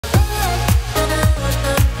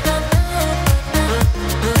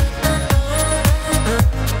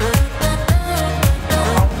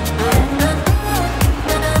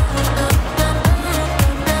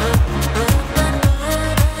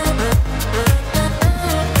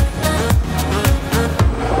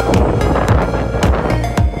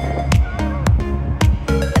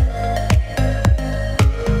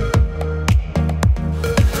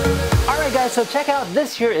check out,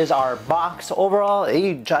 this here is our box. Overall,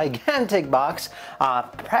 a gigantic box,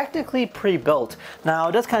 practically pre-built. Now,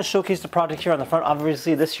 it does kind of showcase the product here on the front.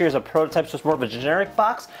 Obviously, this here is a prototype, so it's more of a generic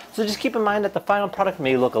box. So just keep in mind that the final product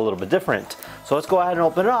may look a little bit different. So let's go ahead and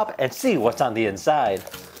open it up and see what's on the inside.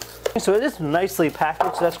 So it is nicely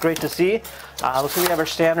packaged, so that's great to see. Looks like we have our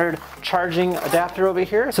standard charging adapter over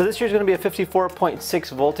here. So this here is going to be a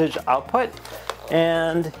 54.6 voltage output.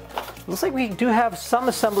 And looks like we do have some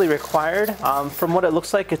assembly required. From what it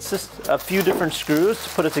looks like, it's just a few different screws to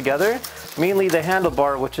put it together. Mainly the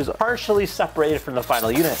handlebar, which is partially separated from the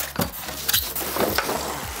final unit.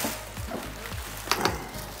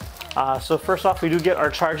 So first off, we do get our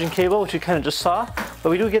charging cable, which you kind of just saw, but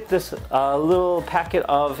we do get this little packet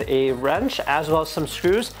of a wrench as well as some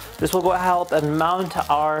screws. This will go help and mount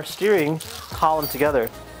our steering column together.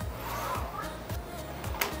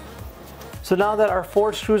 So now that our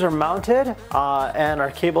 4 screws are mounted and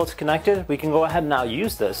our cable is connected, we can go ahead and now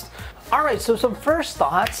use this. Alright, so some first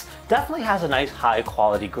thoughts, definitely has a nice high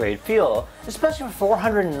quality grade feel, especially for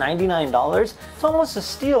 $499. It's almost a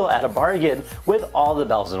steal at a bargain with all the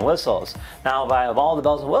bells and whistles. Now, by all the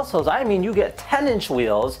bells and whistles, I mean you get 10-inch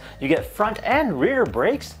wheels, you get front and rear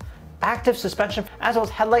brakes, active suspension, as well as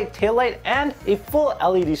headlight, taillight, and a full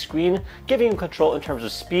LED screen giving you control in terms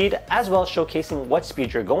of speed, as well as showcasing what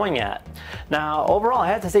speed you're going at. Now, overall, I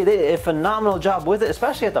have to say they did a phenomenal job with it,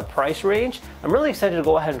 especially at the price range. I'm really excited to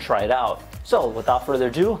go ahead and try it out. So without further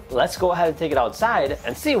ado, let's go ahead and take it outside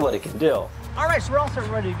and see what it can do. Alright, so we're all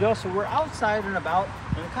starting ready to go. So we're outside and about,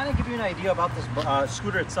 and to kind of give you an idea about this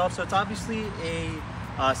scooter itself. So it's obviously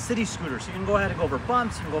a city scooter, so you can go ahead and go over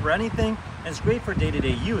bumps, you can go over anything, and it's great for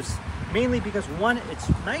day-to-day use. Mainly because, one, it's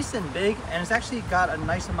nice and big, and it's actually got a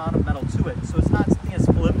nice amount of metal to it, so it's not something that's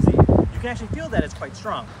flimsy. You can actually feel that it's quite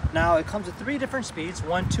strong. Now, it comes with 3 different speeds,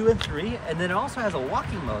 1, 2, and 3, and then it also has a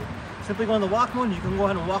walking mode. Simply go in the walk mode, you can go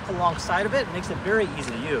ahead and walk alongside of it. It makes it very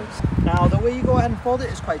easy to use. Now, the way you go ahead and fold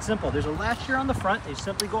it is quite simple. There's a latch here on the front. You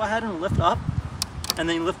simply go ahead and lift up, and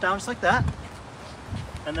then you lift down just like that.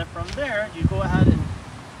 And then from there, you go ahead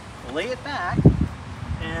and lay it back,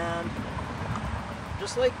 and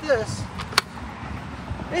just like this,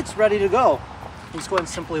 it's ready to go. You just go ahead and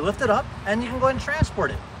simply lift it up, and you can go ahead and transport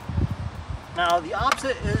it. Now, the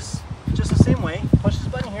opposite is just the same way. Push this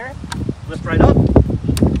button here, lift right up,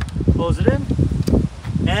 close it in,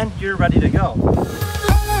 and you're ready to go.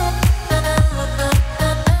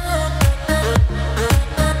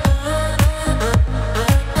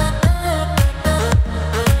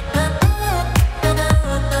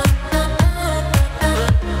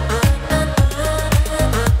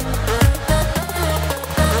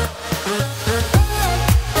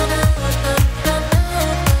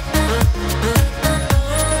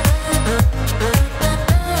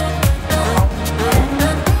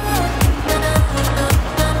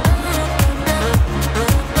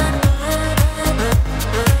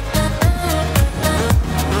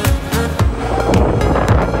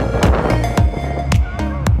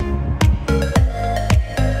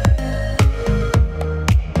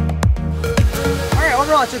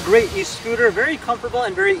 It's a great e-scooter, very comfortable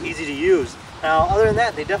and very easy to use. Now, other than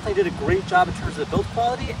that, they definitely did a great job in terms of the build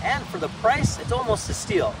quality, and for the price, it's almost a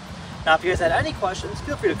steal. Now, if you guys had any questions,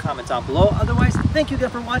 feel free to comment down below. Otherwise, thank you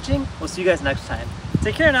again for watching. We'll see you guys next time.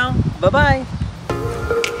 Take care now.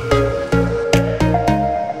 Bye-bye.